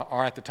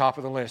are at the top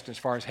of the list as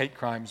far as hate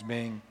crimes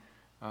being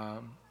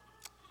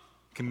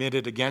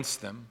committed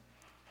against them.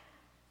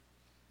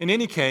 In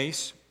any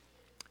case,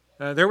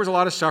 there was a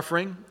lot of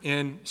suffering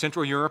in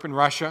Central Europe and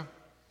Russia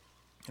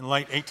in the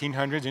late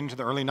 1800s into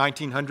the early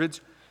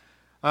 1900s.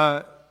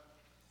 The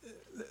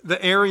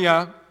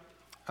area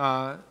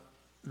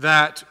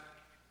that,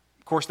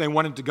 of course, they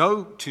wanted to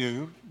go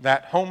to,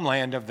 that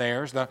homeland of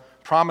theirs, the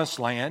Promised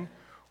Land,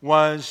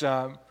 was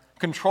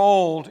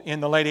controlled in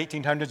the late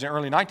 1800s and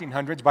early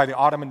 1900s by the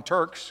Ottoman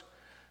Turks,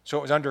 so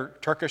it was under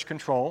Turkish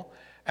control.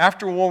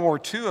 After World War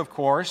II, of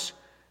course,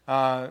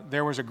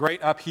 there was a great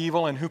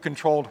upheaval in who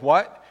controlled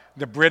what.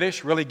 The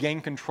British really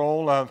gained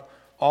control of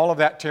all of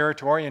that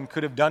territory and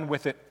could have done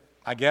with it,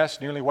 I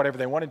guess, nearly whatever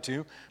they wanted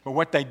to. But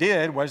what they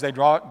did was they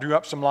drew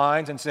up some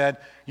lines and said,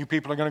 you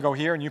people are going to go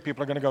here and you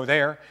people are going to go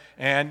there.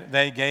 And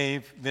they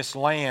gave this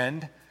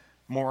land,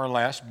 more or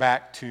less,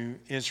 back to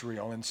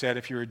Israel and said,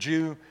 if you're a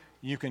Jew,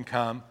 you can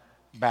come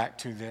back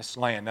to this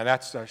land. Now,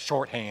 that's a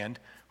shorthand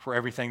for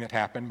everything that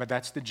happened, but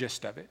that's the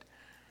gist of it.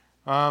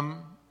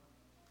 And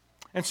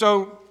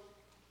so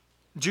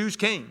Jews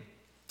came,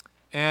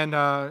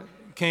 and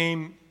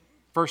came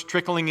first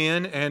trickling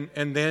in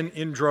and then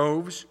in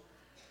droves.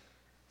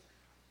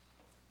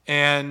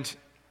 And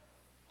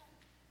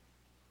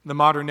the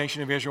modern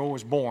nation of Israel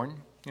was born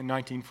in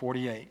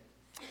 1948.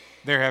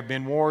 There have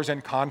been wars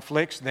and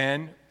conflicts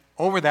then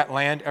over that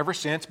land ever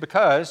since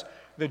because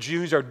the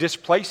Jews are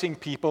displacing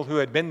people who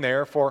had been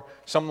there for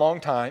some long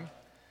time.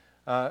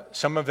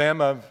 Some of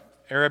them of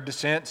Arab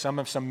descent, some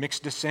of some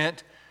mixed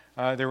descent.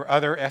 There were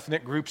other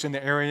ethnic groups in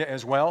the area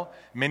as well.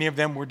 Many of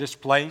them were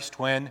displaced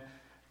when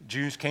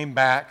Jews came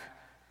back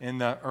in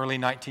the early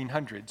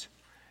 1900s.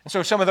 And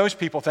so some of those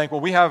people think,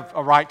 well, we have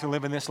a right to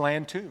live in this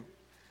land too.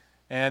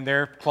 And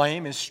their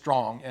claim is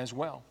strong as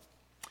well.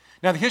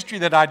 Now, the history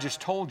that I just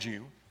told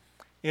you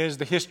is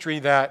the history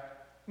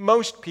that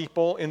most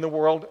people in the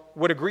world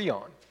would agree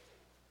on.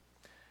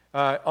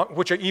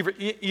 Which are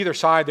either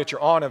side that you're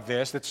on of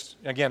this. That's,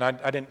 again,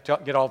 I didn't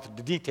get all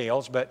the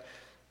details, but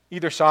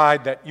either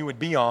side that you would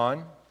be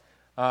on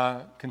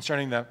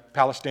concerning the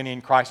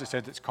Palestinian crisis,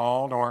 as it's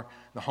called, or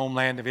the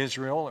homeland of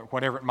Israel, or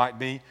whatever it might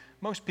be,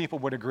 most people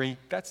would agree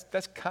that's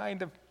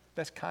kind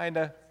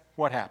of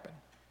what happened.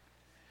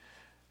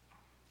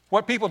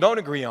 What people don't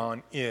agree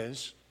on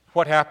is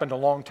what happened a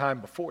long time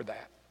before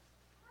that,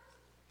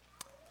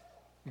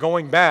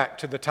 going back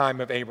to the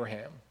time of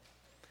Abraham,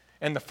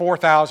 and the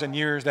 4,000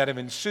 years that have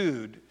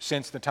ensued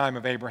since the time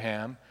of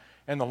Abraham,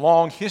 and the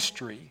long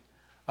history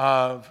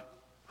of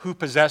who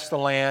possessed the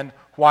land,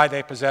 why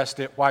they possessed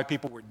it, why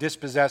people were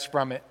dispossessed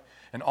from it,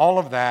 and all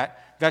of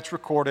that, that's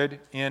recorded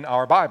in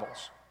our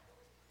Bibles,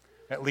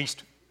 at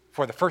least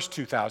for the first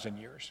 2,000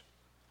 years.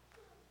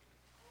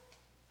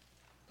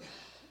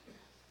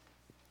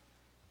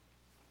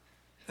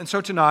 And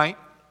so tonight,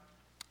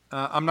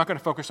 I'm not going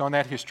to focus on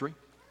that history.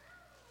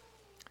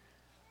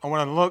 I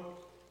want to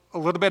look a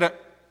little bit at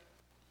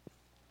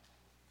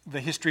the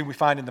history we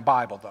find in the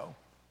Bible, though,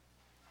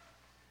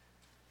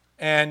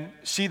 and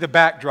see the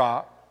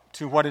backdrop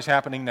to what is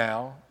happening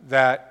now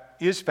that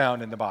is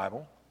found in the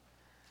Bible,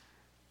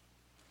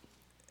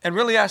 and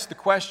really ask the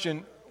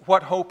question,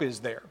 what hope is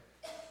there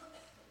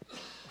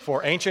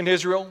for ancient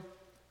Israel,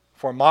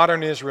 for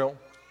modern Israel,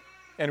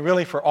 and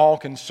really for all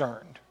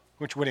concerned,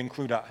 which would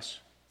include us?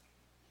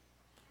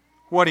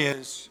 What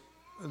is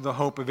the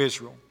hope of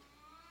Israel?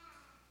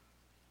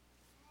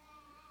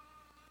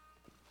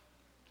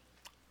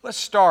 Let's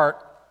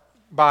start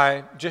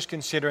by just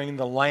considering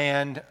the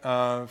land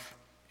of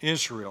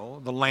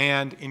Israel, the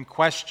land in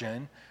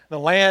question, the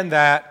land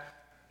that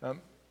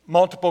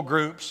multiple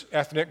groups,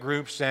 ethnic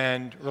groups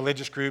and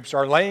religious groups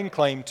are laying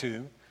claim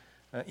to,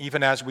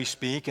 even as we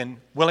speak, and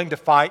willing to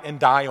fight and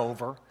die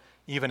over,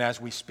 even as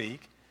we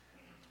speak.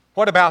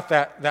 What about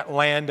that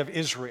land of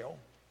Israel?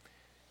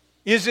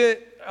 Is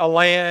it a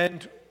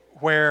land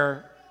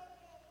where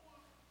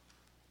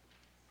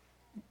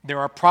there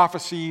are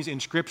prophecies in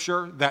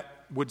Scripture that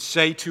would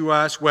say to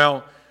us,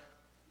 well,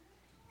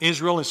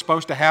 Israel is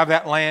supposed to have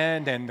that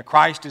land, and the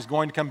Christ is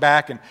going to come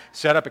back and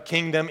set up a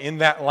kingdom in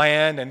that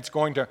land, and it's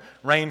going to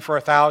reign for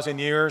 1,000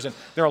 years. And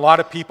there are a lot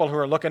of people who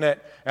are looking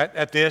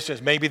at this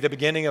as maybe the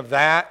beginning of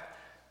that,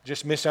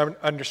 just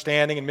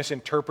misunderstanding and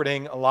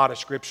misinterpreting a lot of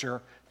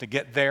Scripture to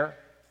get there.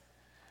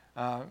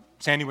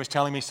 Sandy was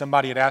telling me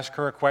somebody had asked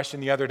her a question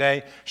the other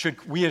day,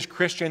 should we as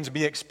Christians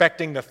be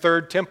expecting the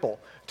third temple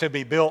to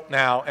be built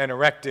now and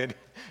erected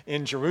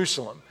in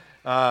Jerusalem?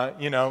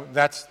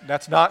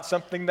 That's not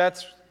something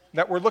that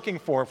we're looking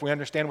for if we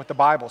understand what the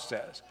Bible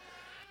says.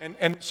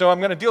 And so I'm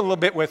going to deal a little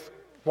bit with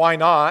why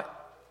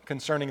not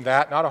concerning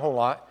that, not a whole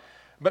lot,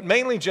 but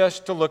mainly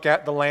just to look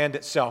at the land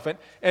itself.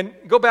 And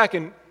go back,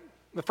 and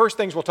the first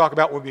things we'll talk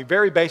about will be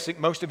very basic.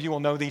 Most of you will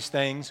know these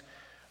things.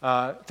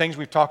 Things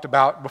we've talked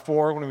about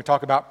before when we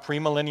talk about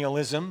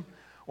premillennialism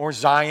or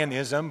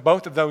Zionism.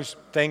 Both of those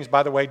things,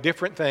 by the way,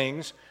 different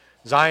things.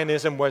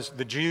 Zionism was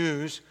the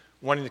Jews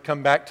wanting to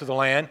come back to the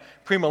land.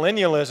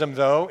 Premillennialism,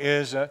 though,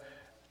 is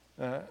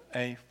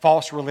a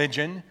false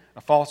religion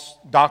a false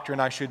doctrine,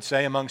 I should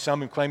say, among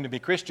some who claim to be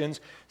Christians,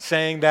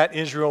 saying that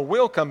Israel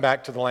will come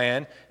back to the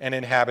land and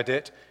inhabit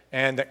it,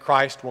 and that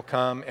Christ will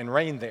come and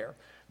reign there.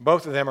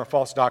 Both of them are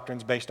false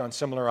doctrines based on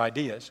similar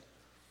ideas.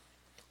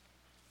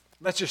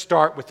 Let's just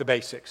start with the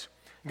basics.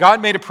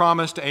 God made a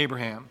promise to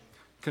Abraham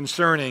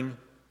concerning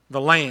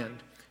the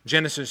land.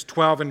 Genesis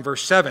 12 and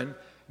verse 7,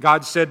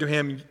 God said to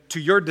him, "To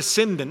your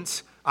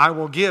descendants I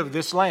will give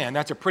this land."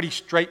 That's a pretty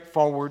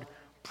straightforward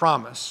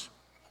promise.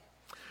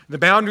 The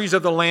boundaries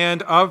of the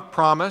land of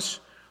promise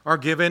are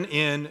given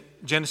in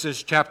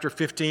Genesis chapter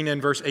 15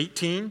 and verse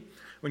 18,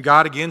 when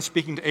God, again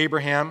speaking to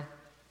Abraham,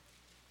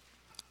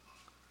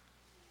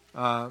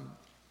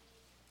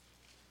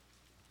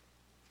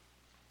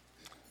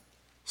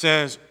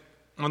 says,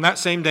 "On that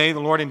same day the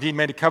Lord indeed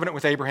made a covenant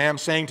with Abraham,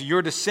 saying, 'To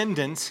your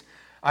descendants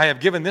I have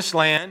given this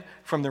land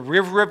from the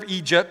river of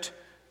Egypt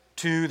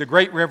to the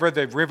great river,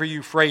 the river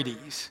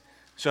Euphrates.'"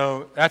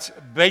 So that's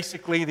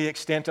basically the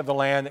extent of the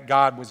land that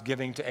God was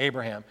giving to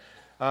Abraham.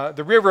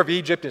 The river of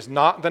Egypt is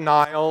not the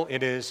Nile.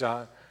 It is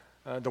the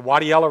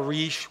Wadi El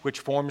Arish, which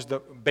forms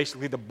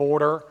basically the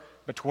border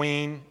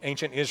between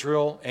ancient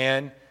Israel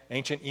and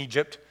ancient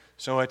Egypt.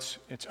 So it's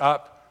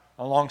up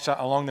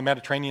along the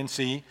Mediterranean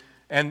Sea.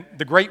 And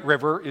the great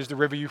river is the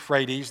river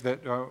Euphrates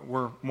that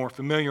we're more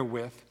familiar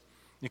with.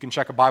 You can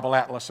check a Bible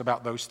atlas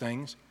about those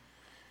things.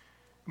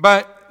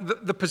 But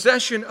the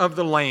possession of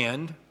the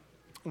land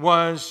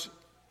was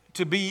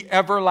to be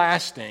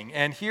everlasting.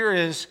 And here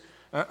is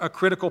a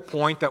critical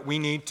point that we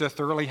need to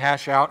thoroughly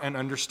hash out and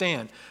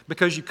understand.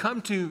 Because you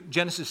come to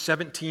Genesis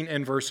 17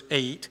 and verse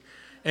 8,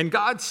 and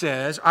God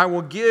says, "I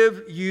will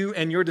give you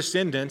and your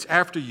descendants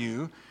after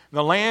you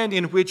the land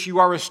in which you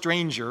are a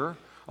stranger,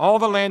 all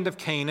the land of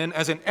Canaan,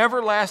 as an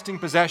everlasting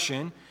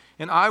possession,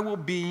 and I will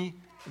be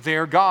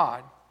their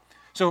God."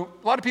 So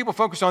a lot of people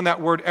focus on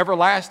that word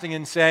everlasting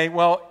and say,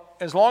 well,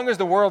 as long as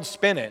the world's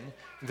spinning,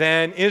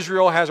 then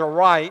Israel has a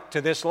right to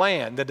this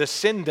land. The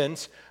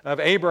descendants of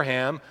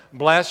Abraham,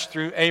 blessed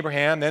through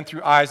Abraham, then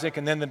through Isaac,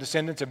 and then the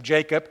descendants of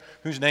Jacob,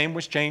 whose name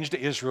was changed to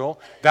Israel.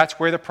 That's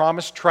where the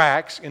promise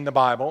tracks in the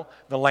Bible,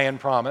 the land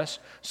promise.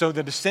 So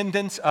the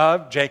descendants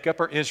of Jacob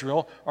or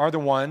Israel are the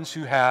ones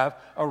who have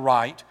a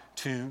right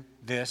to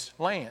this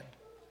land.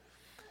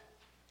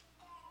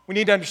 We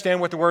need to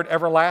understand what the word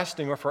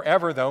everlasting or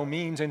forever, though,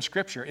 means in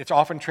Scripture. It's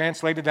often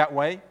translated that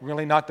way,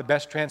 really not the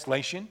best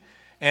translation,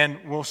 and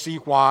we'll see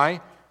why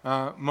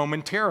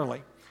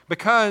momentarily.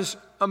 Because,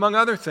 among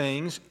other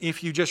things,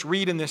 if you just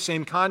read in this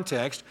same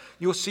context,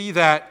 you'll see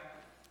that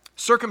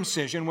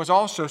circumcision was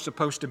also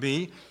supposed to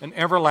be an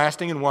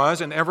everlasting and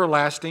was an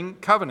everlasting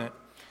covenant.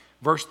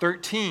 Verse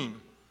 13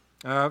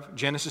 of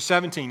Genesis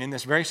 17, in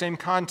this very same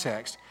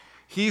context,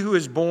 "He who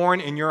is born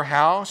in your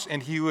house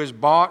and he who is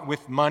bought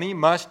with money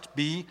must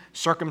be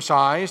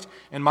circumcised,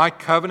 and my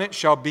covenant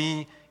shall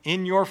be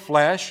in your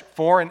flesh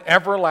for an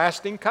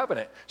everlasting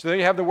covenant." So there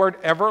you have the word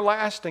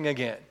everlasting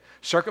again.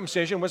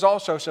 Circumcision was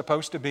also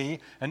supposed to be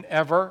an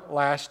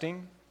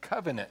everlasting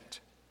covenant.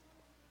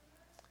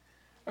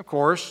 Of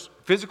course,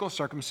 physical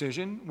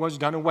circumcision was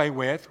done away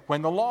with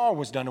when the law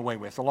was done away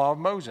with. The law of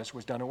Moses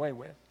was done away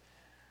with.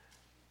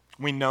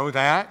 We know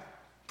that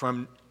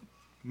from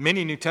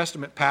many New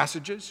Testament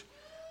passages,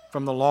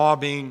 from the law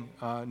being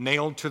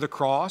nailed to the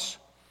cross.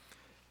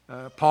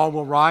 Paul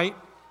will write,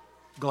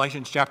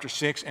 Galatians chapter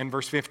 6 and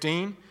verse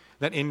 15,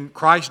 that in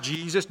Christ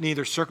Jesus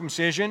neither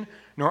circumcision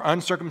nor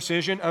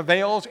uncircumcision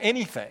avails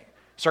anything.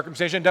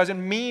 Circumcision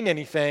doesn't mean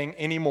anything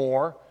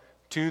anymore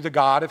to the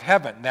God of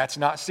heaven. That's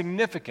not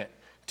significant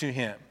to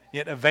Him.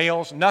 It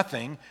avails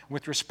nothing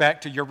with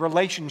respect to your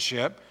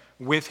relationship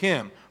with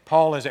Him.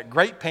 Paul is at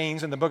great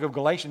pains in the book of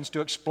Galatians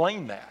to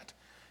explain that.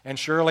 And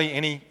surely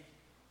any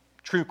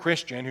true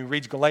Christian who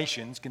reads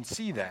Galatians can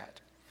see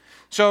that.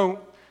 So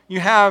you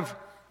have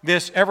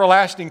this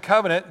everlasting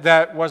covenant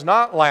that was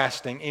not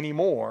lasting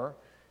anymore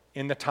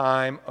in the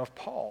time of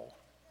Paul.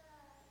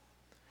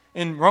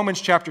 In Romans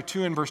chapter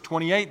 2 and verse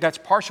 28, that's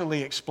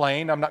partially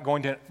explained. I'm not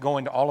going to go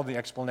into all of the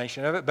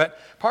explanation of it, but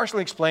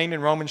partially explained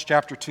in Romans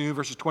chapter 2,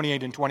 verses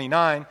 28 and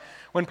 29,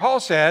 when Paul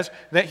says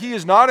that he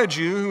is not a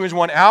Jew who is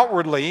one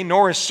outwardly,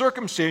 nor is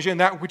circumcision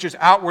that which is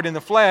outward in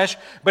the flesh,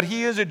 but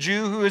he is a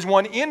Jew who is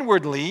one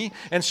inwardly,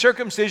 and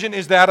circumcision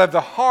is that of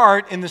the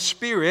heart in the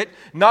spirit,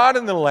 not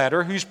in the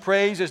letter, whose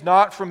praise is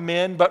not from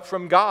men but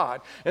from God.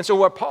 And so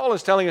what Paul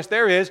is telling us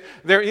there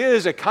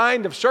is a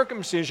kind of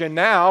circumcision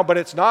now, but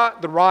it's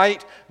not the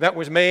rite that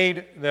was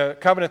made, the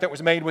covenant that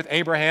was made with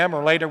Abraham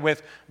or later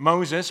with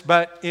Moses,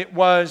 but it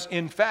was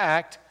in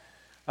fact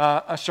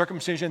a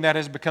circumcision that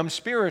has become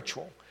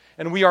spiritual.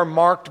 And we are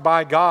marked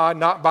by God,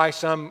 not by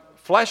some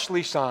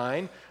fleshly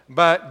sign,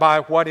 but by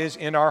what is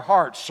in our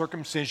hearts.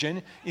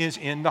 Circumcision is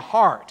in the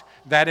heart.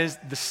 That is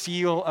the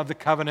seal of the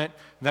covenant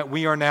that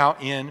we are now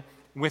in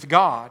with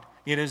God.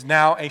 It is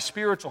now a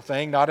spiritual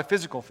thing, not a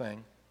physical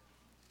thing.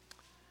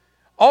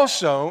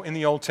 Also in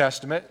the Old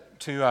Testament,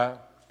 to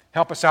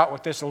help us out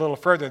with this a little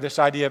further, this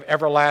idea of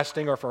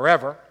everlasting or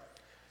forever,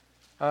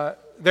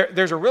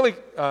 there's a really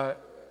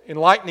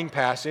enlightening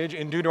passage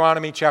in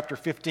Deuteronomy chapter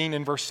 15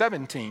 and verse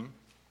 17.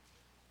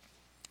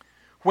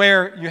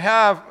 where you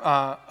have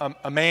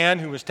a man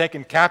who was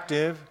taken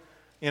captive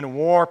in a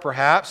war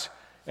perhaps,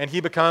 and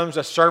he becomes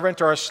a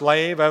servant or a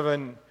slave of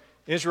an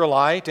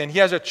Israelite, and he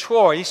has a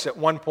choice at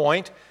one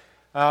point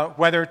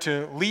whether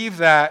to leave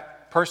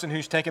that person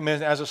who's taken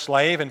him as a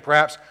slave and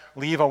perhaps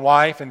leave a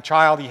wife and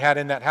child he had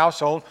in that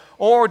household,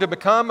 or to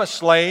become a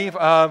slave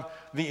of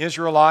the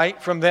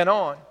Israelite from then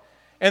on.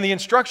 And the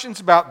instructions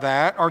about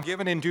that are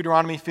given in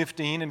Deuteronomy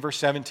 15 and verse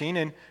 17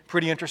 in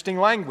pretty interesting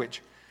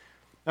language.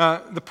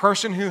 The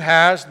person who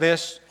has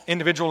this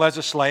individual as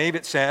a slave,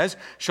 it says,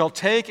 shall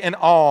take an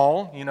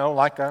awl,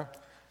 like a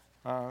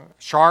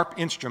sharp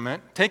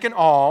instrument, take an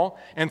awl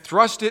and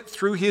thrust it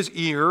through his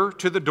ear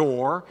to the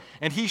door,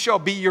 and he shall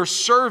be your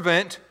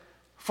servant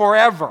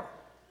forever.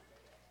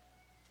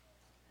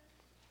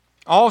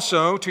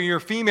 Also, to your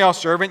female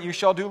servant you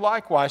shall do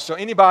likewise. So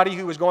anybody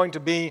who is going to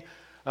be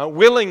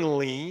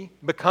willingly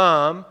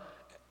become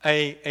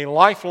a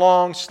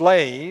lifelong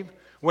slave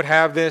would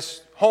have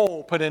this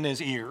hole put in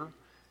his ear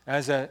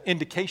as an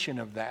indication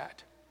of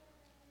that.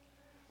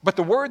 But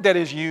the word that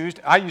is used,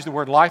 I use the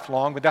word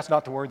lifelong, but that's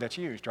not the word that's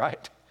used,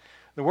 right?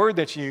 The word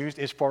that's used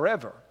is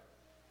forever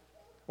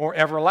or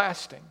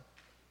everlasting.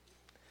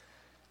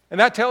 And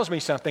that tells me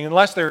something.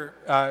 Unless there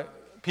are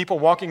people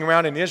walking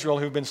around in Israel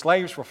who've been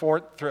slaves for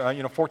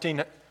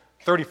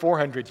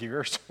 3,400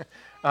 years,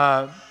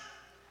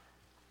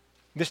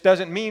 this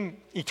doesn't mean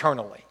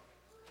eternally.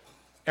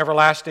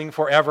 Everlasting,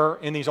 forever,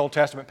 in these Old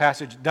Testament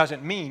passages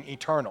doesn't mean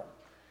eternal.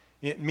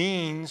 It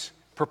means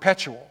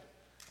perpetual,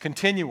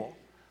 continual,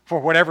 for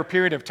whatever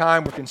period of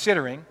time we're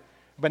considering,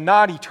 but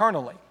not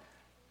eternally.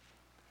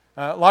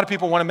 A lot of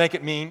people want to make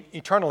it mean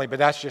eternally, but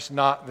that's just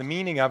not the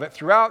meaning of it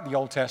throughout the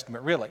Old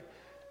Testament, really.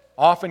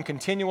 Often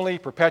continually,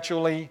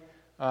 perpetually,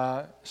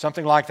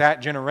 something like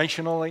that,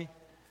 generationally,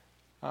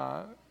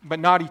 but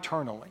not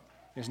eternally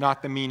is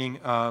not the meaning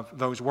of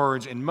those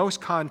words in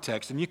most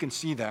contexts, and you can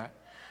see that.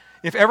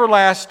 If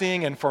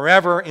everlasting and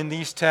forever in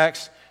these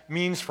texts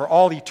means for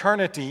all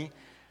eternity,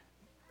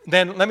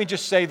 then let me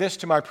just say this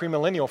to my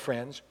premillennial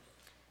friends.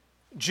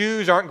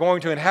 Jews aren't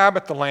going to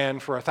inhabit the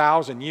land for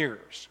 1,000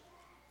 years.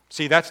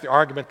 See, that's the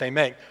argument they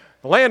make.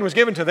 The land was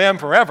given to them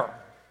forever,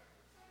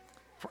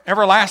 for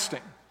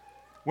everlasting.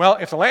 Well,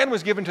 if the land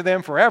was given to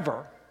them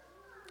forever,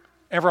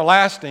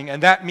 everlasting,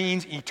 and that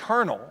means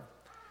eternal,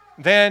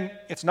 then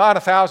it's not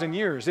 1,000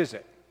 years, is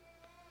it?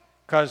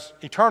 Because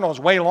eternal is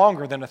way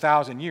longer than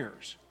 1,000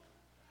 years.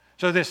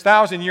 So this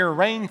 1,000-year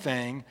reign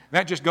thing,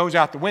 that just goes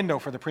out the window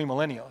for the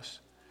premillennialists.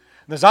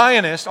 The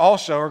Zionists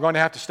also are going to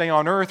have to stay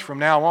on earth from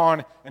now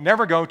on and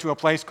never go to a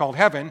place called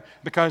heaven,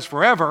 because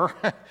forever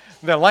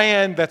the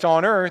land that's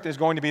on earth is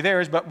going to be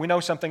theirs. But we know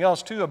something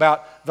else too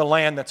about the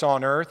land that's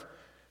on earth.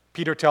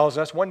 Peter tells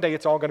us one day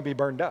it's all going to be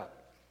burned up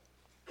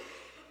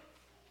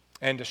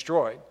and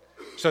destroyed.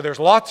 So there's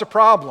lots of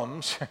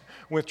problems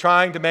with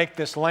trying to make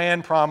this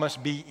land promise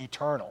be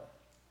eternal.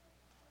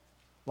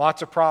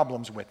 Lots of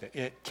problems with it.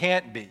 It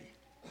can't be.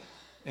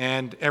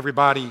 And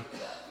everybody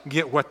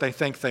get what they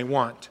think they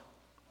want.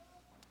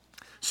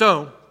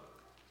 So,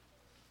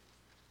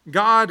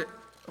 God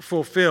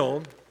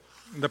fulfilled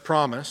the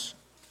promise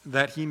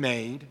that He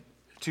made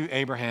to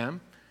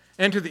Abraham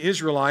and to the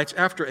Israelites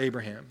after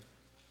Abraham.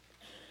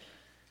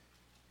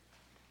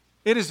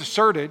 It is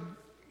asserted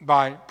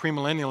by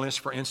premillennialists,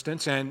 for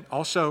instance, and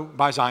also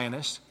by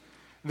Zionists,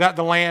 that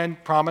the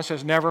land promise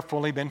has never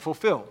fully been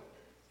fulfilled.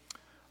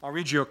 I'll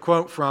read you a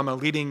quote from a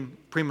leading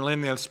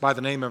premillennialist by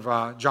the name of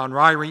John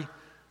Ryrie,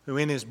 who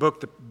in his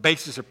book, The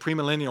Basis of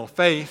Premillennial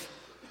Faith,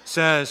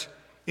 says,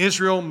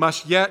 Israel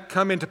must yet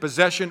come into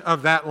possession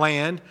of that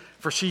land,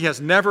 for she has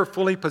never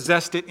fully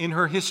possessed it in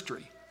her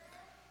history.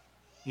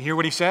 You hear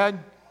what he said?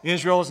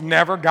 Israel has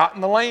never gotten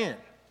the land.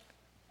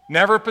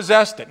 Never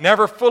possessed it.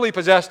 Never fully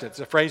possessed it. It's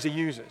a phrase he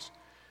uses.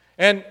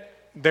 And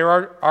there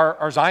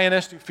are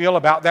Zionists who feel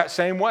about that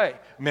same way.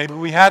 Maybe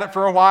we had it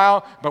for a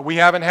while, but we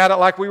haven't had it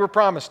like we were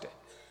promised it.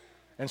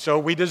 And so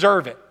we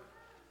deserve it.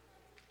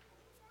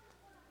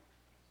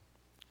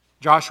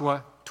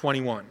 Joshua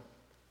 21.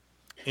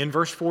 In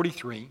verse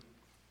 43,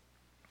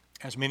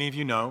 as many of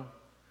you know,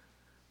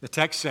 the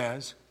text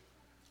says,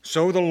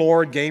 So the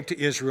Lord gave to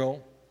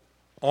Israel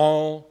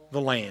all the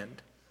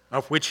land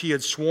of which He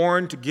had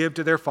sworn to give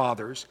to their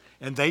fathers,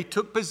 and they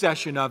took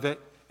possession of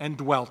it and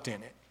dwelt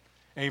in it.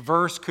 A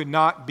verse could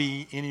not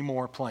be any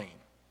more plain.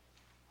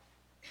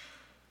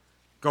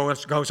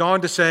 Goes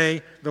on to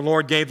say, the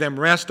Lord gave them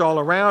rest all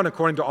around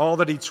according to all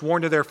that He'd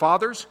sworn to their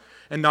fathers,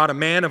 and not a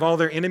man of all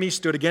their enemies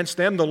stood against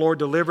them. The Lord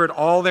delivered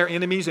all their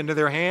enemies into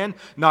their hand.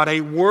 Not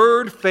a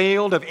word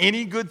failed of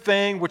any good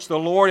thing which the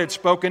Lord had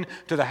spoken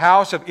to the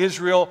house of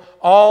Israel.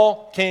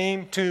 All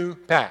came to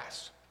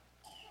pass.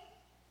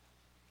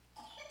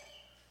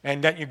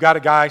 And that you've got a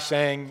guy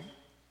saying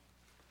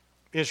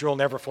Israel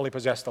never fully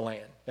possessed the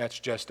land. That's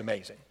just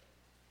amazing.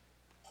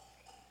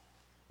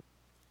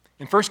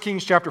 In 1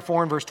 Kings chapter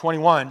 4 and verse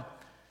 21,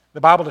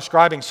 the Bible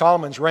describing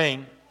Solomon's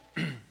reign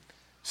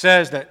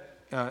says that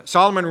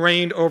Solomon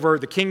reigned over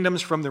the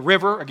kingdoms from the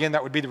river, again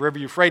that would be the river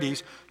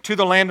Euphrates, to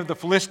the land of the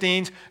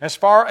Philistines as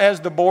far as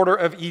the border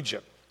of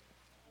Egypt.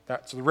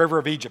 That's the river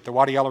of Egypt, the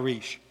Wadi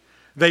el-Arish.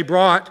 They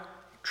brought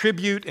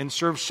tribute and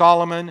served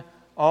Solomon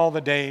all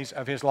the days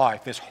of his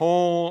life, this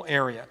whole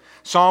area.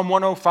 Psalm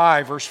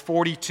 105, verse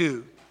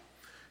 42.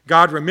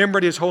 God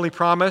remembered his holy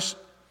promise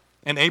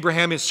and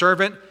Abraham his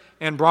servant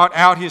and brought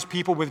out his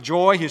people with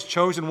joy, his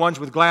chosen ones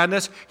with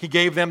gladness. He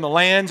gave them the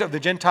lands of the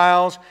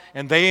Gentiles,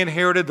 and they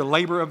inherited the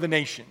labor of the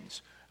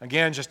nations.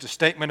 Again, just a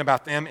statement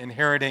about them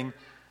inheriting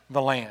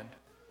the land.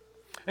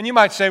 And you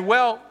might say,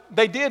 well,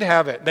 they did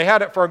have it. They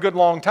had it for a good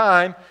long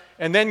time,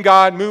 and then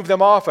God moved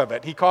them off of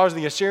it. He caused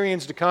the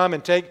Assyrians to come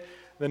and take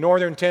the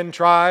northern 10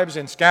 tribes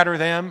and scatter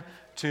them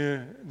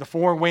to the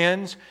four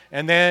winds.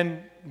 And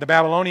then the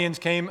Babylonians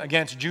came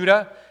against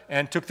Judah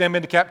and took them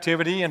into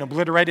captivity and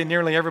obliterated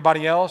nearly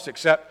everybody else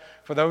except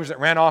for those that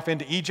ran off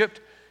into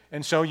Egypt.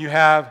 And so you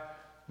have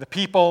the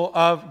people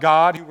of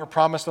God who were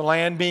promised the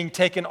land being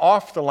taken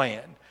off the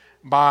land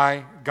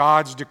by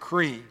God's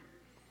decree.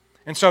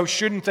 And so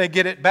shouldn't they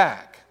get it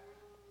back?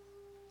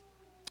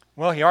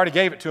 Well, he already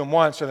gave it to them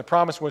once, so the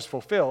promise was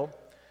fulfilled.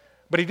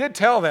 But he did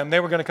tell them they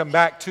were going to come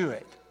back to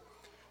it.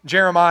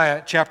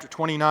 Jeremiah chapter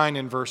 29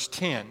 and verse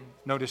 10.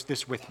 Notice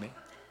this with me.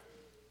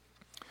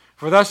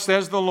 For thus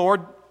says the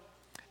Lord,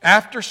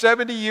 after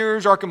 70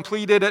 years are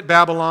completed at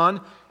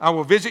Babylon, I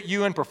will visit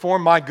you and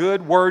perform my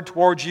good word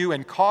towards you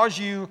and cause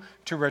you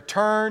to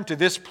return to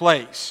this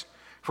place.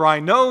 For I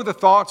know the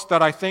thoughts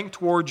that I think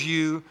towards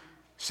you,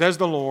 says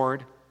the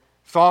Lord,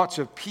 thoughts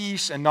of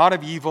peace and not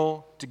of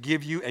evil, to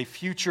give you a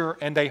future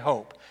and a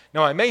hope.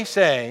 Now, I may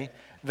say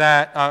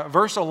that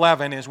verse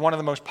 11 is one of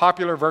the most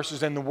popular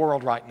verses in the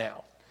world right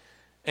now.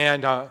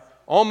 And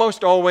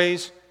almost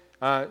always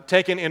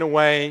taken in a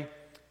way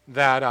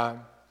that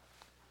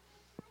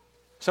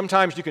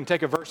sometimes you can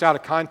take a verse out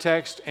of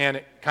context and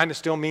it kind of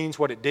still means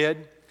what it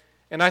did.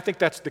 And I think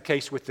that's the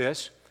case with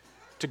this.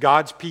 To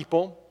God's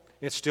people,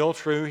 it's still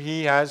true.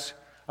 He has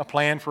a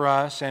plan for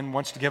us and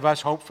wants to give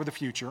us hope for the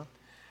future.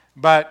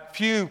 But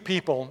few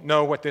people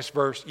know what this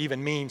verse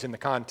even means in the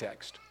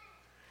context.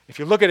 If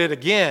you look at it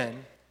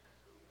again,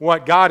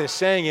 what God is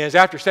saying is,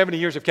 after 70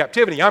 years of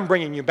captivity, I'm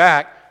bringing you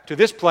back to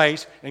this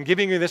place and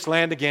giving you this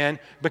land again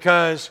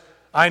because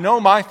I know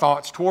my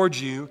thoughts towards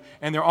you,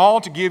 and they're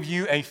all to give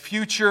you a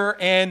future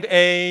and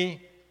a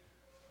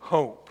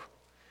hope.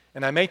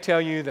 And I may tell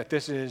you that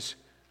this is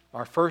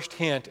our first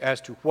hint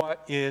as to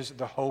what is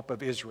the hope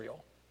of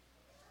Israel.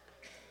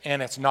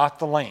 And it's not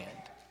the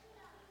land,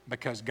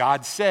 because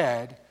God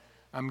said,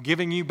 I'm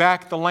giving you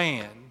back the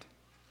land,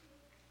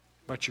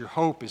 but your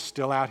hope is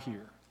still out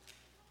here.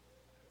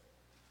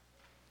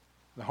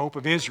 The hope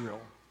of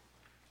Israel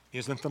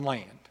isn't the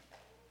land.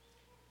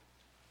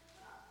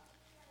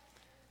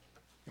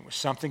 It was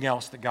something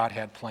else that God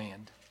had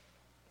planned.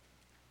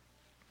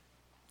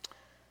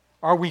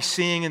 Are we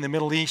seeing in the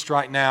Middle East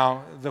right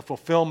now the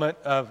fulfillment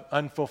of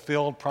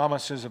unfulfilled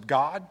promises of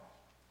God?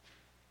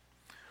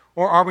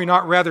 Or are we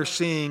not rather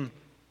seeing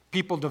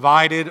people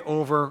divided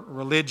over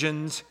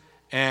religions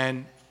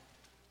and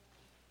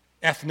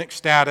ethnic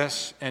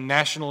status and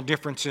national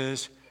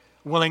differences,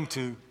 willing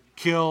to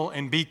kill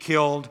and be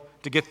killed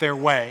to get their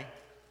way?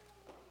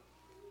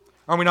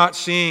 Are we not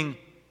seeing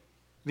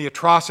the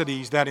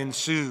atrocities that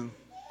ensue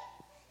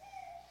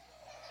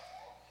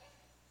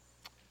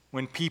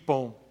when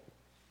people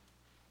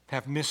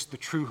have missed the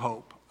true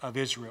hope of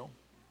Israel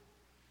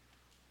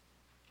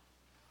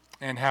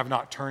and have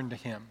not turned to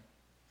Him?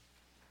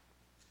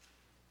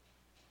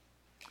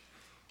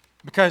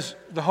 Because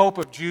the hope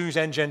of Jews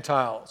and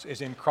Gentiles is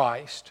in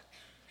Christ,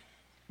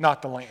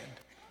 not the land.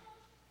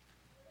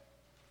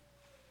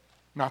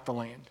 Not the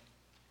land.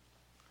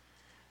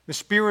 The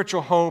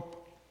spiritual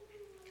hope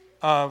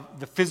of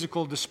the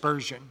physical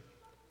dispersion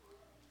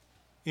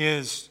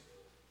is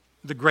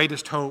the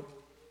greatest hope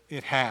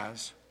it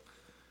has.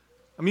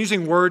 I'm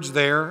using words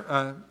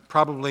there.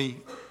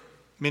 Probably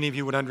many of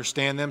you would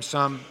understand them.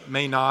 Some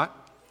may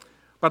not.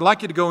 But I'd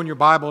like you to go in your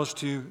Bibles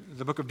to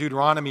the book of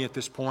Deuteronomy at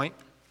this point.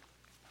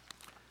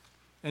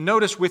 And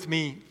notice with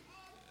me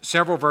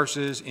several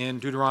verses in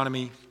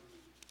Deuteronomy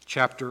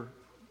chapter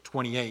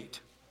 28.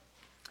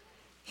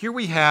 Here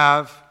we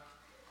have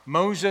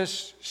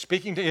Moses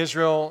speaking to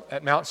Israel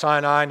at Mount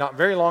Sinai, not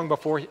very long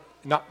before,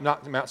 not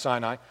Mount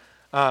Sinai,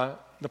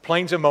 the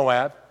plains of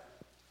Moab,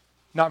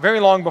 not very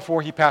long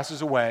before he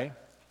passes away.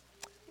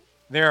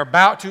 They're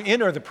about to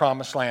enter the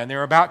promised land.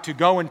 They're about to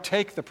go and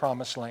take the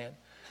promised land.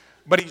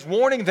 But he's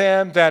warning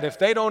them that if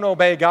they don't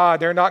obey God,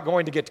 they're not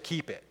going to get to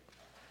keep it.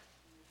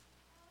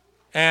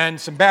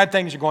 And some bad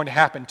things are going to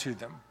happen to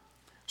them.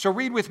 So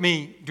read with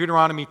me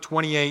Deuteronomy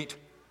 28,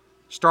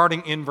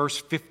 starting in verse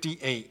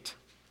 58.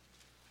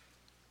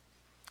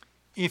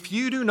 If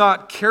you do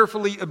not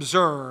carefully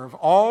observe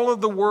all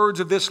of the words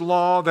of this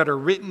law that are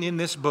written in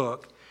this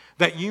book,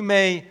 that you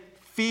may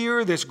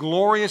fear this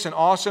glorious and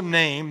awesome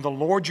name, the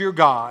Lord your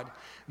God,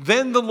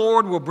 then the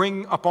Lord will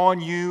bring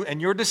upon you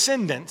and your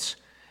descendants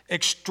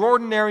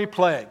extraordinary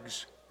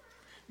plagues,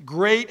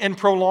 great and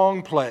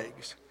prolonged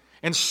plagues,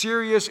 and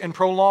serious and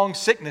prolonged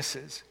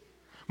sicknesses.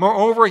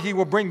 Moreover, he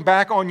will bring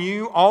back on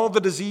you all the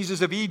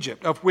diseases of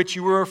Egypt, of which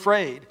you were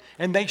afraid,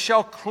 and they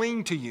shall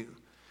cling to you.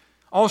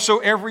 Also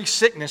every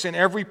sickness and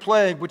every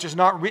plague which is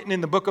not written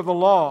in the book of the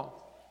law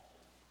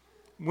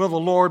will the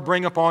Lord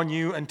bring upon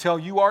you until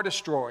you are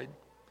destroyed.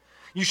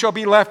 You shall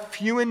be left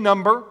few in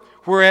number,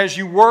 whereas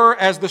you were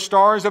as the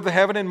stars of the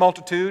heaven in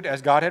multitude,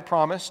 as God had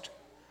promised.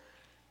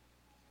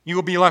 You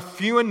will be left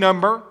few in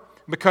number,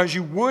 because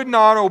you would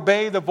not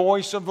obey the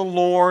voice of the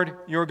Lord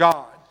your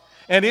God.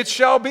 And it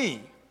shall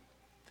be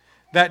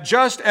that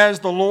just as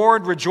the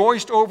Lord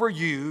rejoiced over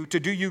you to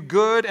do you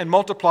good and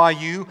multiply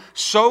you,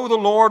 so the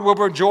Lord will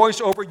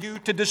rejoice over you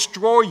to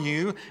destroy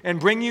you and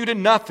bring you to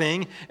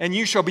nothing, and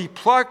you shall be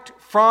plucked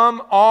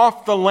from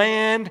off the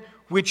land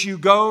which you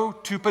go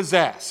to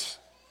possess.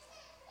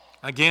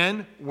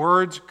 Again,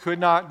 words could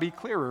not be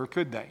clearer,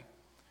 could they?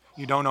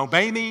 You don't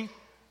obey me,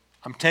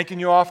 I'm taking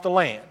you off the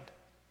land.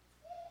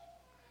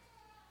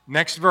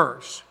 Next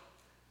verse.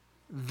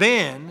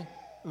 Then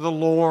the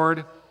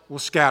Lord will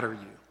scatter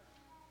you.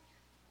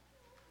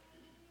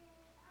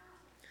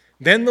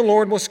 Then the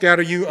Lord will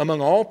scatter you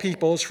among all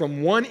peoples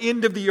from one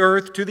end of the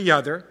earth to the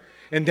other,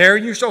 and there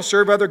you shall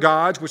serve other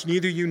gods, which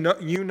neither you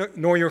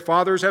nor your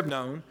fathers have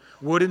known,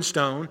 wood and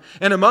stone.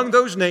 And among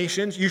those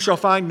nations you shall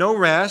find no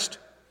rest,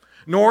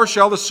 nor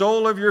shall the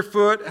sole of your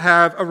foot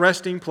have a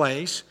resting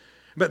place.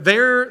 But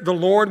there the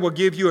Lord will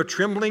give you a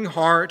trembling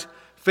heart,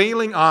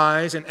 failing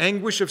eyes, and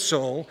anguish of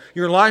soul.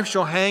 Your life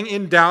shall hang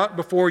in doubt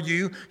before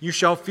you. You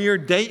shall fear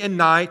day and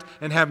night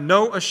and have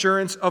no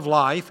assurance of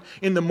life.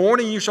 In the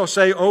morning you shall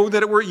say, "Oh,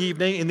 that it were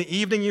evening." In the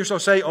evening you shall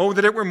say, "Oh,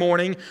 that it were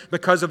morning,"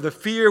 because of the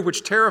fear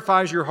which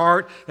terrifies your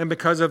heart and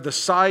because of the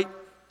sight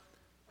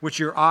which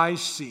your eyes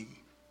see.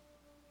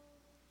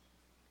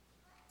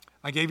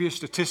 I gave you a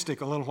statistic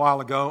a little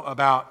while ago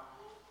about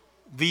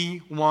the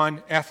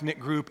one ethnic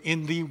group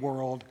in the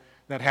world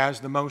that has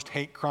the most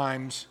hate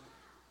crimes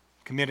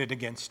committed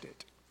against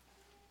it.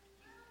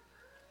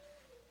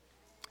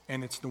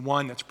 And it's the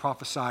one that's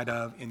prophesied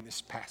of in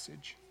this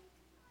passage.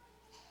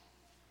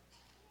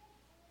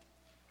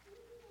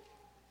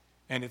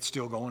 And it's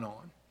still going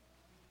on.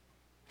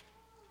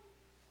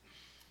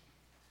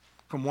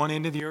 From one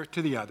end of the earth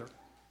to the other,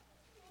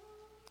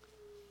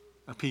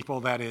 a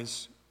people that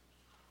is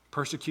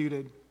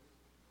persecuted,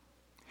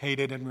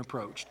 hated, and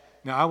reproached.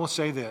 Now, I will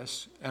say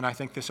this, and I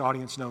think this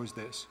audience knows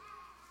this.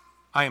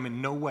 I am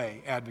in no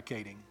way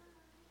advocating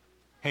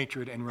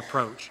hatred and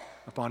reproach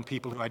upon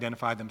people who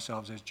identify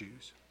themselves as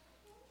Jews.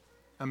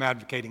 I'm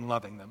advocating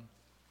loving them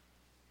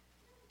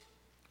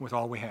with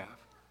all we have,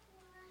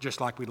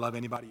 just like we love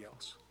anybody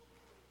else.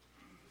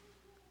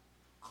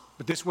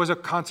 But this was a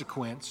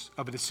consequence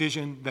of a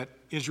decision that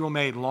Israel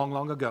made long,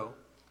 long ago,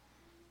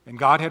 and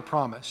God had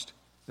promised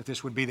that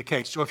this would be the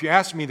case. So if you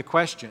ask me the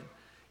question,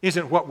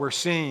 isn't what we're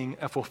seeing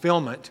a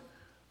fulfillment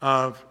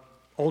of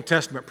Old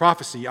Testament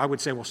prophecy? I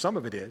would say, well, some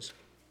of it is.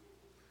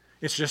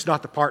 It's just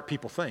not the part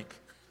people think.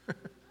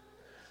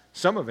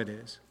 Some of it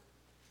is.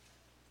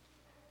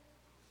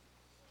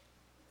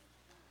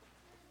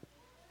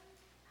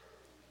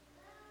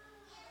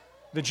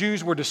 The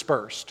Jews were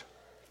dispersed.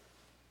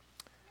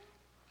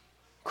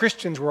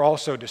 Christians were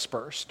also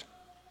dispersed.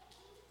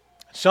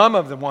 Some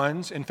of the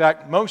ones, in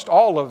fact, most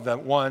all of the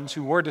ones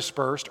who were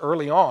dispersed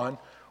early on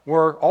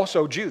were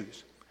also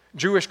Jews.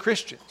 Jewish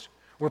Christians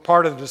were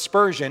part of the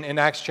dispersion in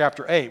Acts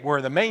chapter 8,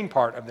 were the main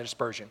part of the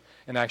dispersion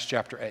in Acts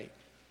chapter 8.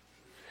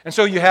 And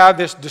so you have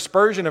this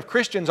dispersion of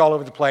Christians all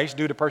over the place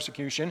due to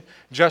persecution,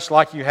 just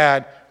like you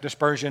had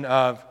dispersion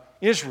of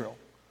Israel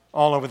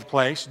all over the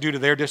place due to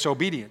their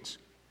disobedience.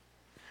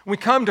 We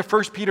come to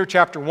 1 Peter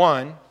chapter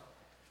 1,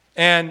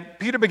 and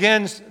Peter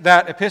begins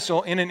that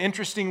epistle in an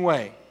interesting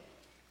way.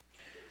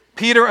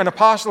 Peter, an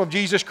apostle of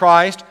Jesus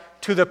Christ,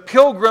 to the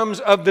pilgrims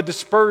of the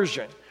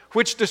dispersion.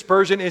 Which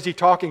dispersion is he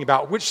talking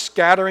about? Which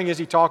scattering is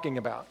he talking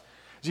about?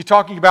 Is he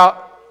talking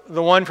about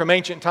the one from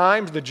ancient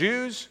times, the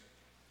Jews?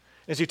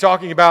 Is he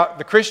talking about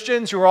the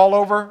Christians who are all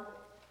over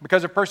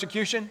because of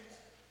persecution?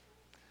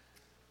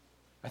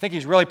 I think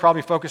he's really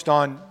probably focused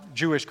on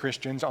Jewish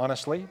Christians,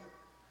 honestly,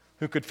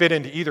 who could fit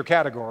into either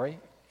category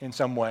in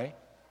some way.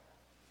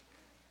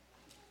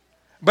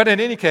 But in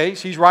any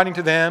case, he's writing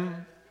to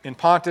them in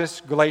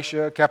Pontus,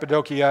 Galatia,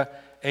 Cappadocia,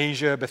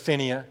 Asia,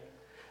 Bithynia,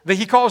 that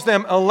he calls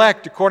them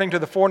elect according to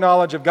the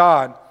foreknowledge of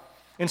God,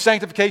 in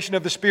sanctification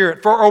of the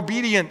Spirit, for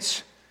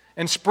obedience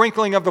and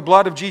sprinkling of the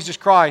blood of Jesus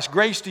Christ.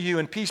 Grace to you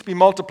and peace be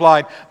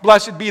multiplied.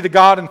 Blessed be the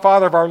God and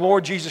Father of our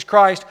Lord Jesus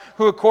Christ,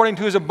 who according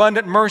to his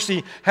abundant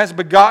mercy has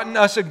begotten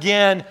us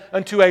again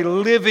unto a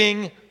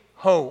living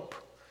hope.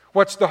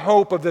 What's the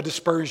hope of the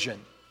dispersion?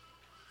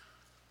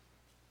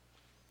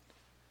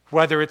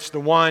 Whether it's the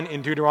one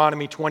in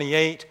Deuteronomy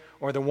 28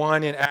 or the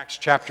one in Acts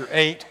chapter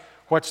 8,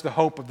 what's the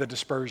hope of the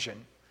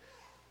dispersion?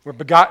 We're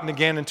begotten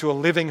again into a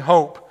living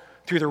hope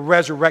through the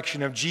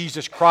resurrection of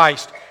Jesus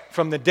Christ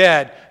from the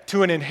dead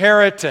to an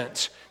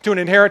inheritance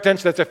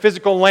that's a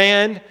physical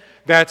land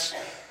that's,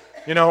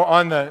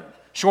 on the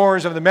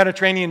shores of the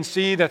Mediterranean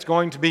Sea that's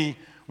going to be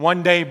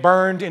one day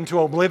burned into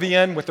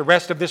oblivion with the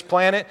rest of this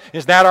planet.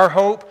 Is that our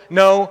hope?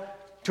 No,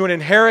 to an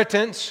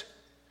inheritance,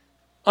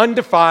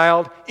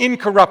 undefiled,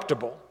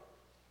 incorruptible,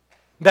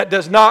 that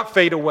does not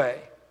fade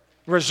away,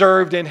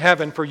 reserved in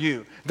heaven for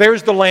you.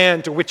 There's the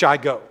land to which I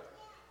go.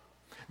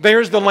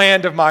 There's the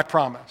land of my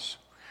promise.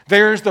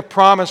 There's the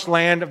promised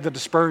land of the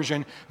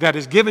dispersion that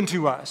is given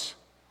to us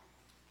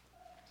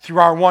through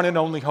our one and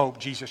only hope,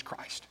 Jesus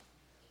Christ.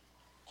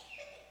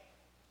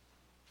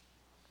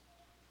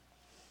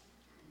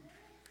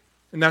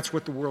 And that's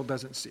what the world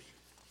doesn't see.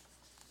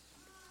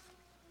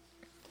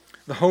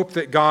 The hope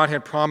that God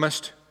had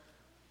promised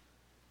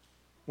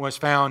was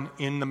found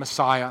in the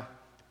Messiah,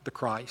 the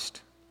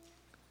Christ.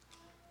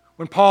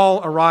 When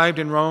Paul arrived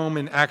in Rome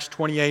in Acts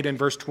 28 and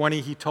verse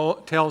 20, he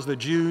tells the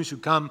Jews who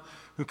come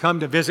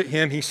to visit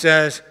him, he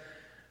says,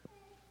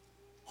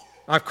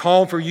 I've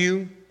called for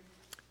you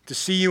to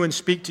see you and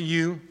speak to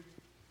you,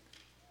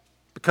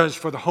 because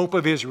for the hope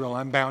of Israel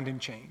I'm bound in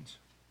chains.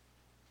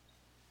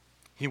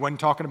 He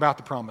wasn't talking about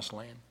the promised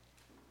land.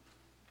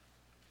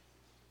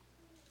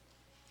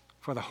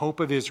 For the hope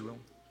of Israel,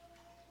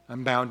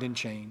 I'm bound in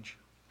chains.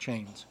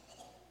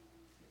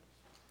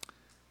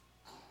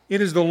 It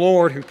is the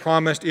Lord who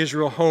promised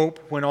Israel hope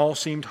when all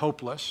seemed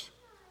hopeless.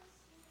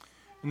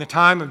 In the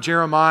time of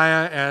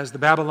Jeremiah, as the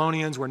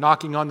Babylonians were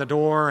knocking on the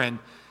door and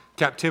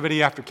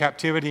captivity after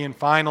captivity and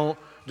final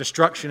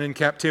destruction and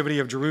captivity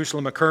of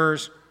Jerusalem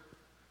occurs,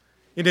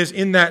 it is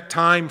in that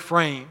time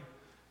frame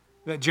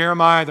that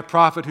Jeremiah, the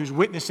prophet who's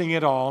witnessing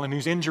it all and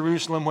who's in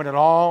Jerusalem when it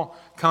all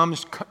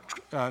comes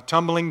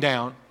tumbling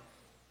down,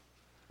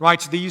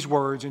 writes these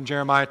words in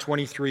Jeremiah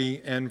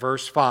 23 and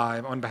verse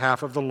 5 on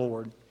behalf of the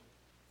Lord.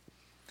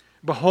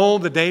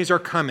 Behold, the days are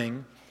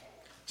coming,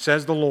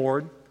 says the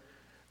Lord,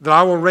 that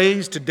I will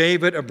raise to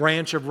David a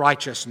branch of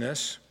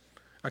righteousness.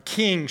 A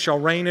king shall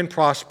reign and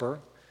prosper,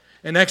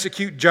 and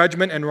execute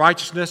judgment and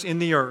righteousness in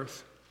the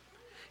earth.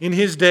 In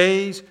his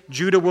days,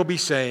 Judah will be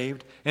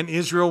saved, and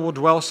Israel will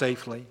dwell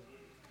safely.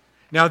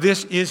 Now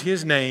this is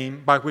his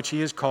name by which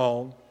he is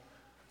called,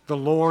 the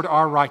Lord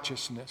our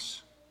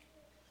righteousness.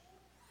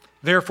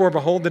 Therefore,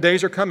 behold, the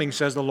days are coming,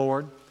 says the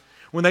Lord,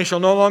 when they shall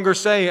no longer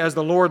say, as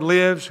the Lord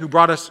lives, who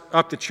brought us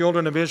up, the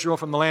children of Israel,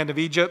 from the land of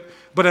Egypt,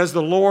 but as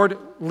the Lord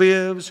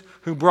lives,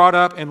 who brought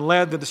up and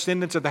led the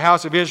descendants of the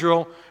house of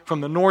Israel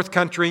from the north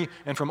country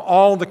and from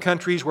all the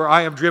countries where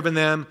I have driven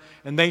them,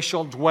 and they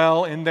shall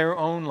dwell in their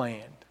own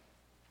land.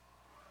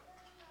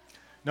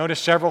 Notice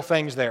several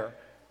things there.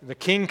 The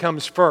king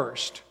comes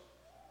first,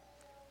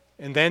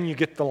 and then you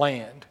get the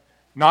land.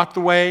 Not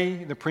the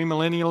way the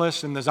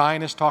premillennialists and the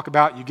Zionists talk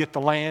about you get the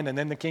land and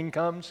then the king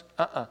comes.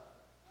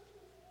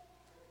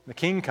 The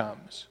king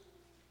comes,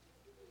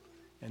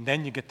 and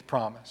then you get the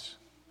promise.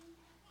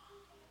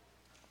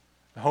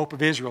 The hope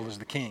of Israel is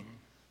the king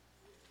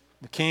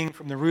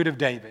from the root of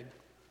David,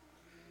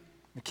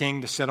 the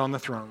king to sit on the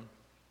throne.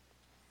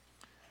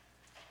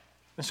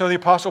 And so the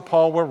Apostle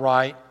Paul will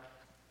write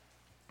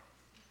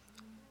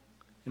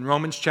in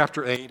Romans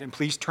chapter 8, and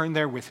please turn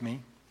there with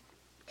me,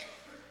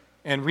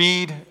 and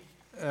read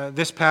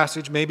this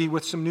passage maybe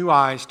with some new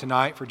eyes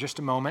tonight for just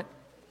a moment.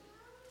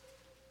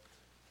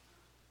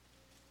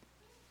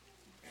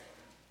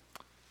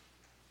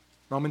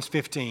 Romans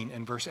 15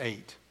 and verse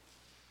 8.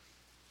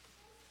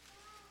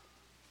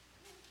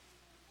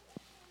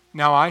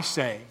 Now I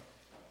say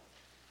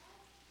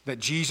that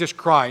Jesus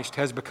Christ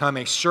has become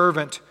a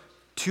servant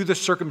to the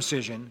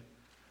circumcision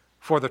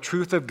for the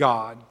truth of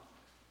God,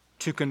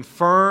 to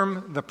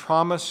confirm the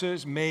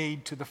promises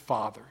made to the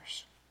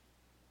fathers,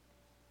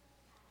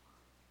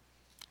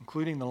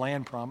 including the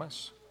land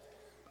promise,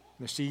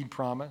 the seed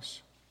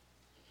promise.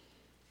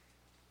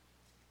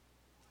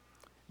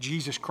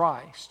 Jesus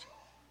Christ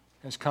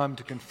has come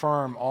to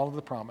confirm all of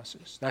the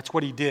promises. That's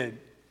what he did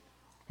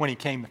when he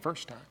came the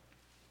first time.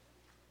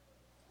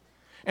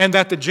 And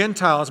that the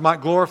Gentiles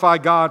might glorify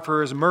God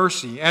for his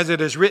mercy, as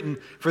it is written,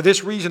 for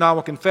this reason I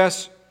will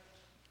confess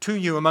to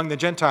you among the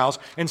Gentiles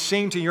and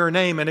sing to your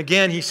name. And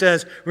again he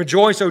says,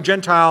 rejoice, O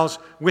Gentiles,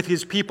 with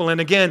his people. And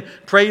again,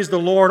 praise the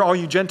Lord, all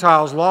you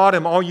Gentiles, laud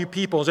him, all you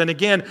peoples. And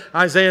again,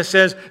 Isaiah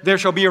says, there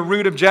shall be a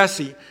root of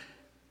Jesse,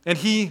 and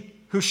he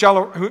who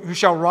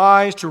shall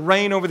rise to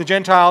reign over the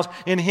Gentiles,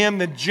 in him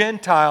the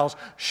Gentiles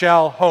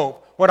shall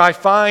hope. What I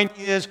find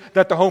is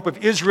that the hope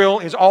of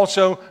Israel is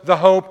also the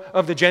hope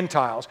of the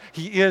Gentiles.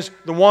 He is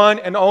the one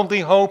and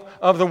only hope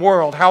of the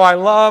world. How I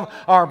love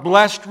our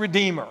blessed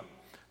Redeemer,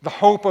 the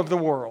hope of the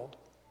world.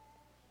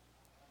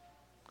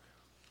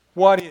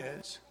 What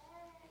is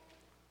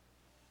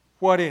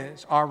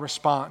our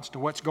response to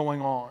what's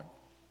going on?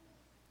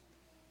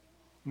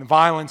 The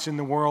violence in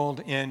the world,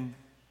 in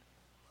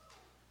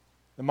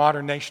the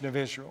modern nation of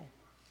Israel,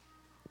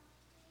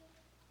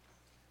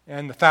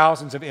 and the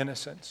thousands of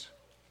innocents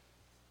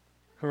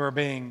who are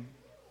being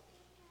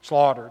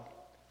slaughtered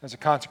as a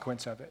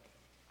consequence of it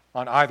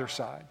on either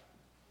side.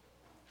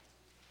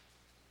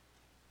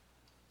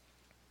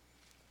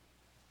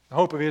 The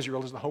hope of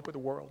Israel is the hope of the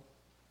world.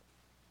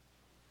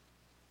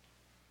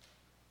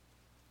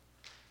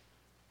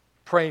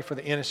 Pray for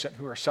the innocent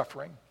who are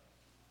suffering.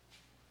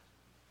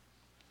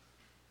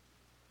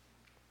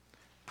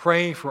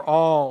 Pray for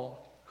all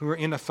who are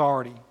in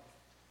authority,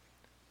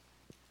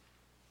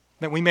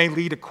 that we may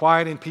lead a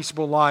quiet and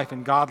peaceable life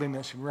in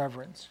godliness and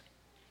reverence.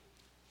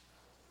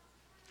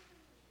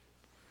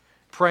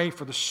 pray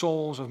for the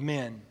souls of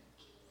men.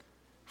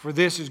 For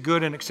this is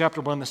good and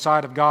acceptable in the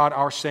sight of God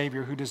our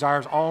Savior, who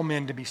desires all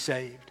men to be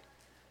saved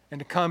and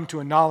to come to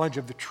a knowledge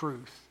of the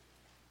truth.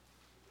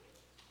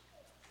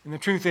 And the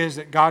truth is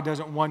that God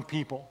doesn't want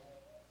people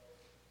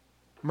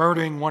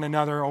murdering one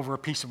another over a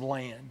piece of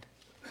land.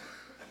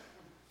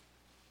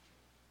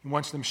 He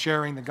wants them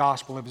sharing the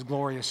gospel of His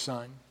glorious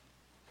Son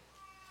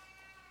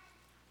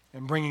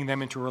and bringing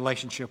them into a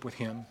relationship with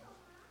Him.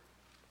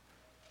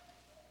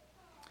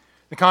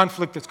 The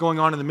conflict that's going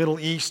on in the Middle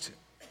East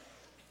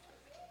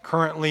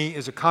currently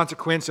is a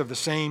consequence of the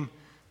same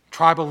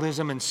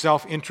tribalism and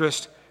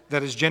self-interest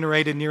that has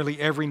generated nearly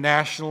every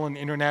national and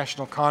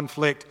international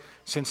conflict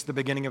since the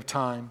beginning of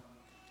time.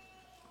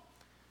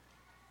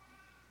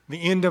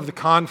 The end of the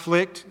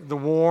conflict, the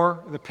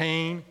war, the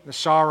pain, the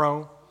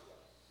sorrow,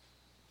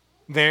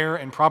 there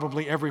and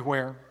probably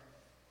everywhere,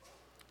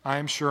 I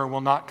am sure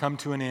will not come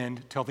to an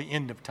end till the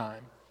end of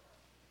time.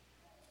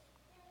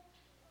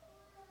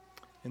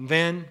 And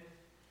then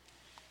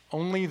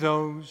only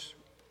those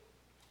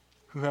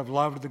who have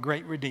loved the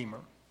great Redeemer,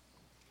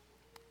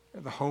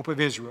 the hope of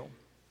Israel,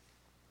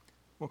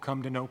 will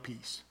come to know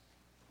peace.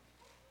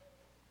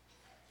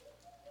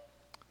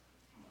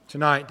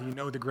 Tonight, do you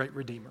know the great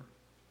Redeemer?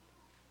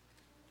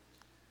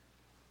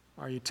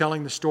 Are you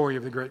telling the story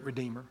of the great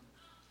Redeemer?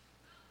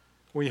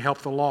 Will you help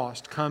the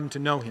lost come to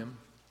know Him?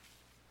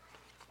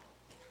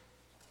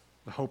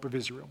 The hope of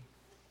Israel,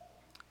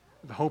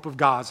 the hope of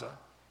Gaza,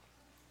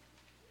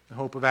 the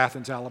hope of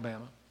Athens,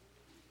 Alabama.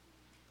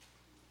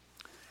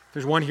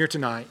 There's one here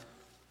tonight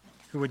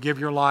who would give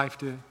your life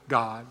to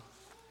God,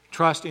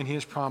 trust in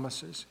His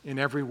promises in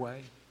every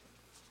way,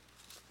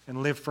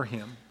 and live for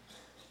Him.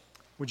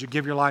 Would you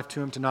give your life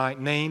to Him tonight?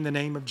 Name the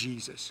name of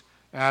Jesus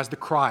as the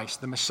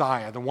Christ, the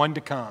Messiah, the one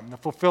to come, the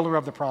fulfiller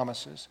of the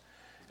promises,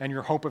 and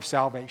your hope of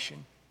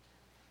salvation.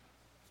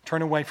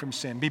 Turn away from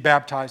sin. Be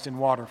baptized in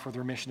water for the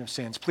remission of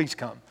sins. Please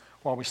come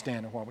while we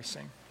stand and while we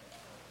sing.